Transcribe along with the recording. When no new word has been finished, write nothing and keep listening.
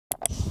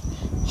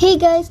Hey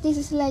guys, this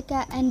is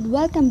Laika and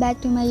welcome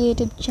back to my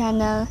YouTube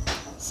channel.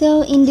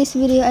 So in this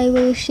video I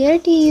will share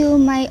to you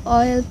my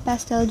oil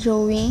pastel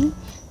drawing.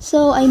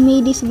 So I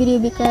made this video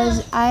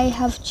because I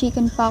have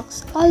chicken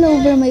pox all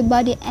over my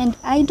body and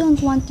I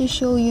don't want to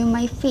show you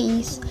my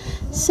face.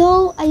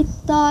 So I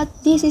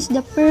thought this is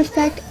the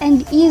perfect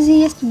and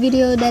easiest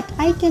video that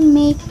I can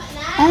make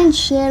and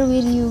share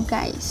with you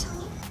guys.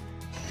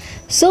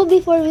 So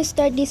before we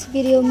start this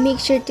video, make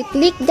sure to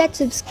click that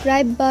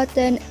subscribe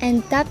button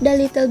and tap the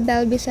little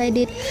bell beside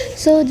it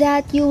so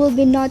that you will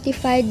be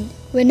notified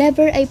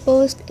whenever I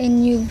post a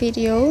new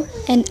video,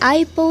 and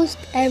I post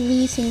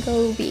every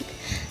single week.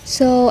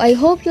 So I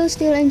hope you'll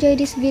still enjoy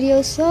this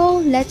video, so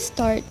let's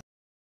start.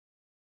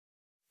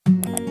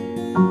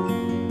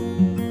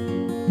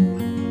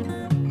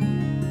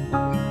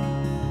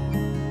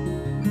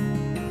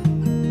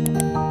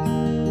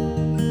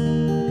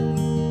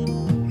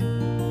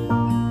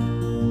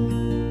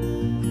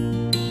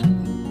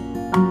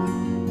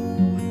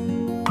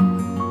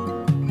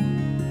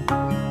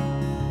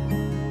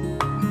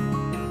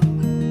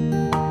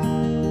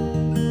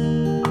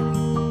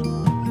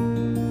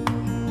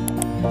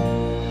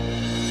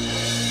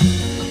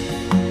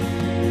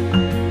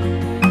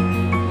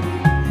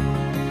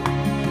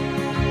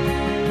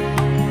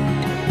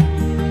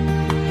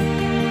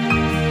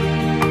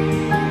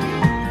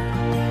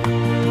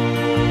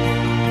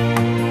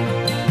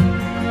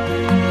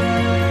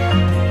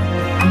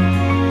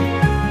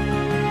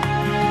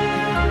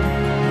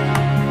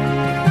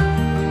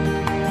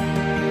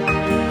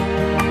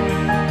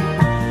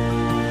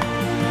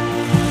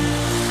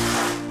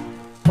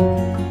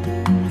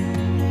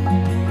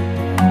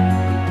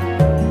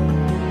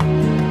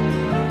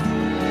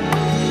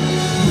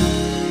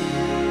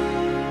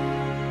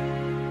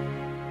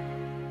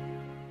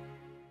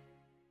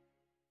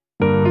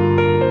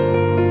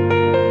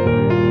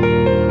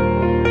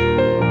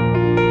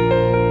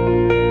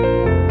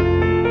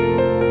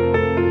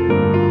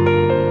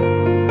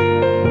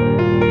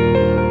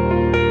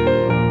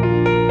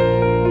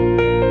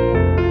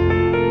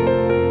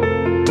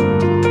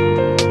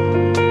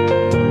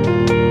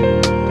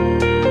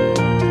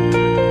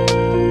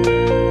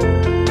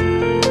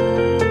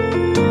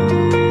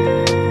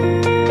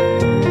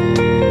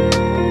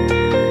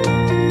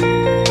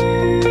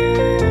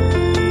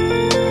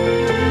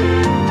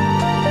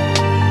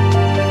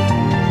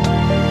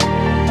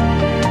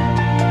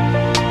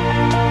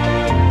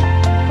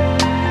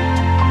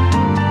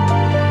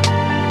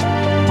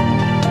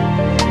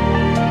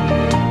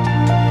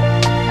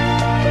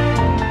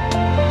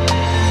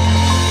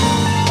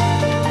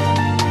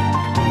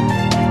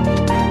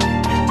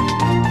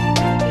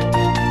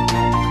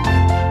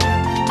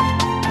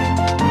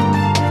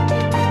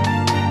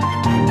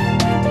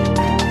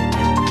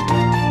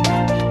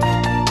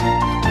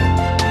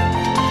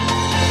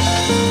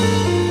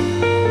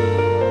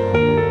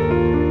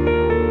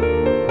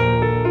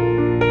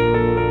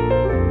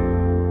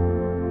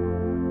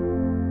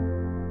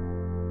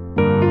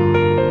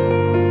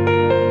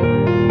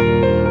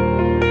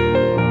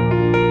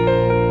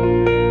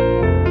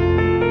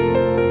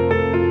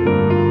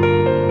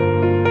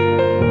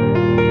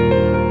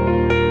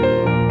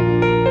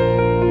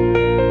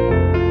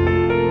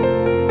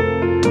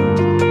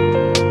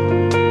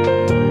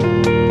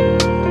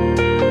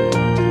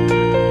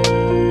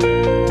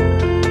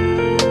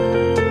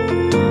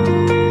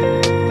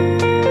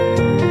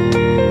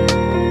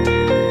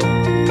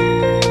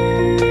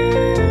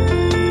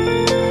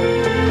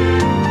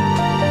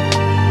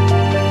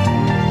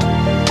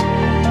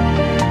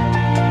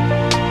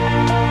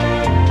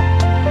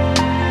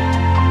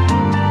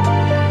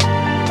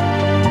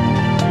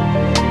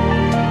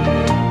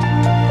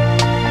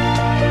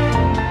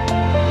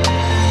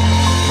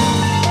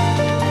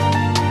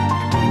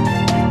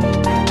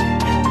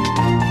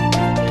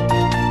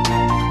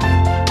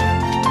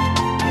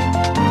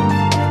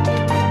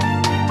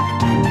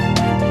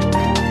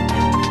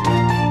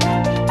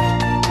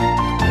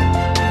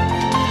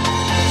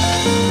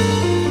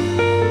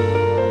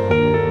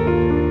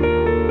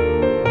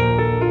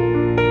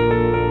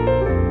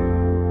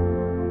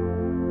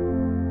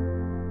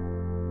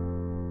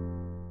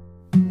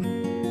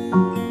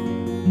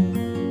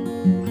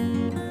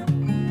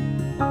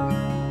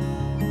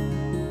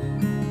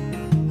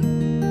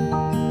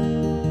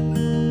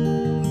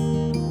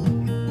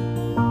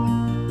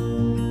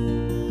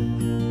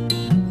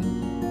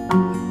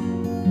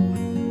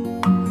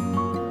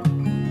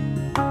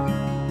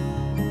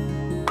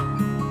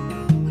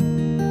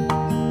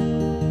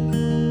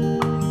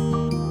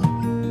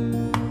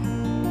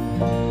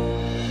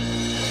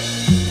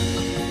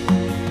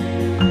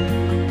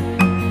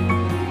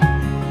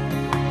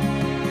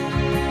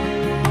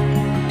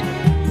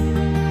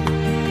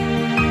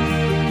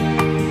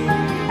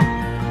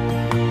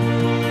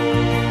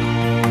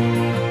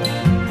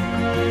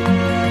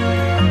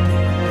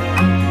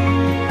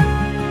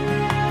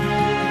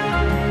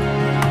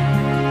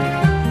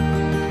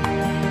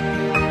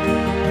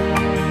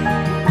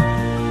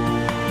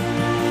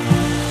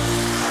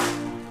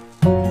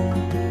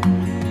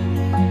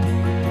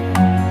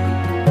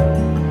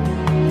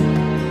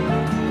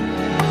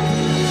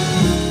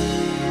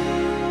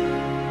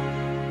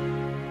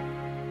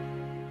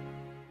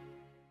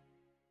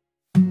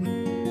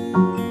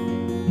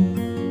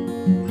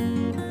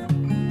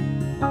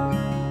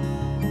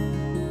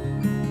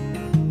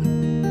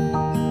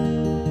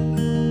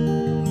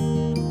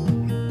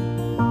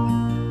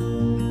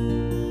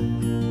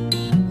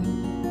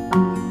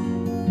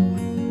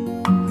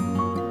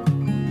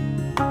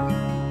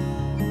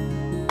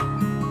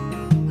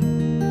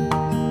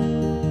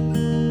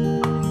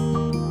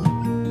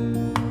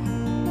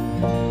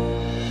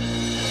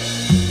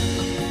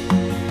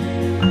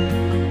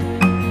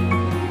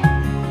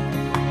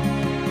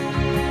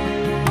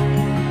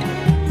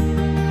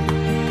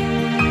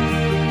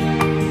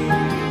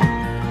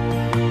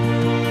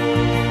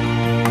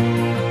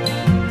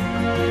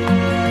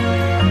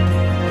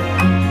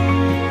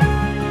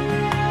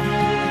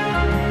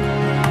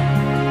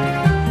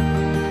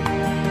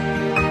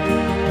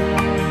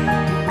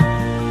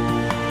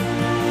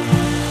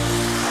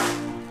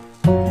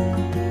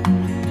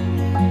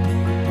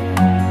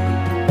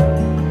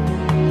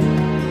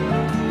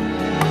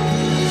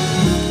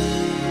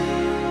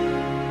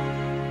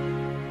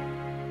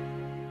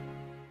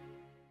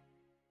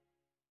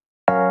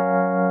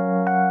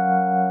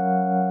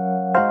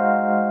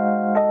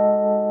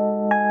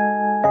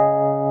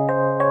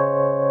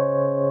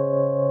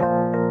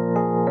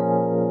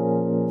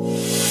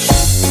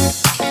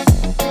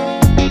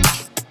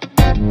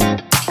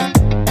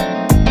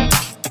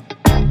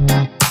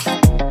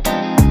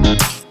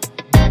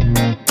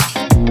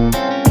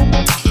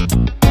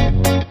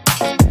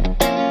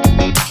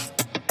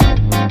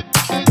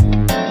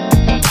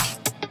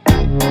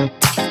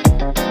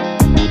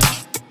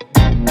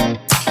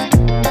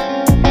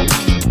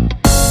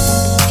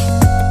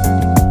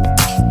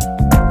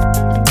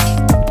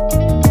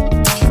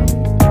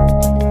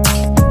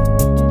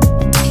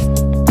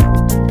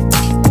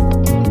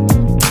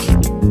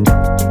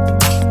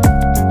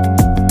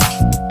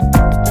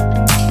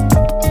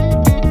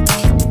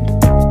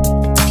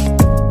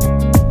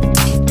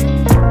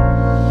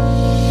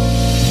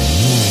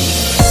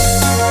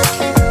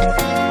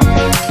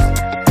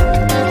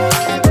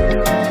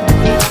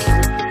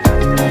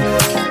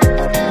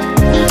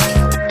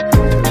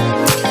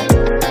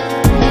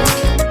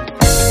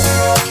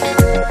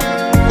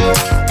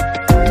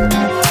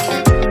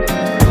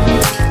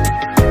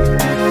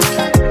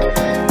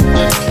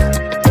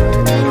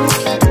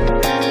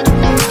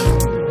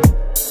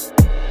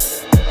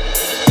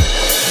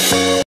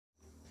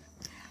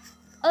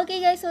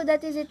 Okay guys, so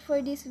that is it for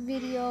this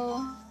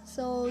video.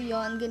 So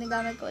yon,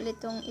 ginagamit ko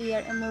ulit tong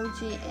ear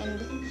emoji and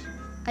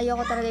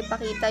ayoko talaga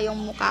ipakita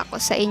yung mukha ko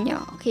sa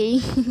inyo, okay?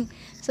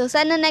 So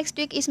sana next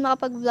week is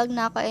makapag-vlog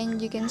na ako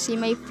and you can see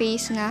my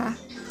face na.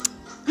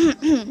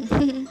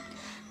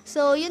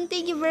 So yun,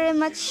 thank you very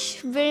much.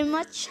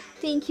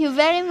 Thank you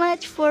very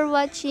much for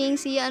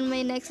watching. See you on my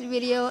next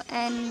video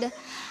and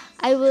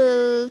I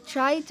will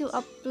try to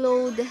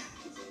upload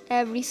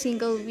every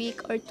single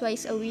week or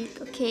twice a week,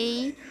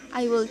 okay?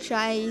 I will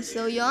try.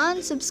 So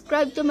yon,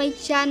 subscribe to my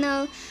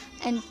channel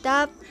and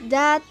tap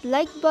that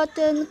like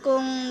button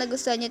kung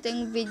nagustuhan niyo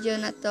itong video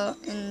na to.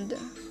 And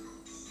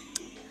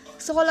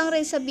gusto ko lang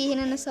rin sabihin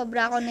na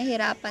sobra ako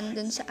nahirapan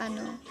dun sa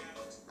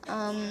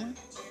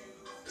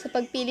sa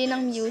pagpili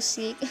ng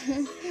music.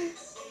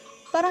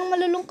 Parang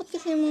malulungkot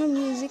kasi yung mga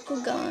music ko,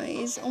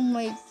 guys. Oh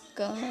my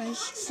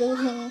gosh. So,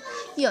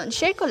 yun,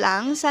 share ko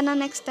lang. Sana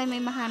next time may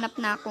mahanap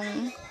na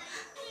akong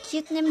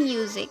cute na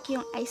music,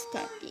 yung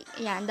aesthetic.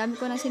 Ayan, dami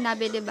ko na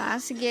sinabi,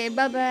 diba? Sige,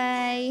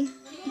 bye-bye!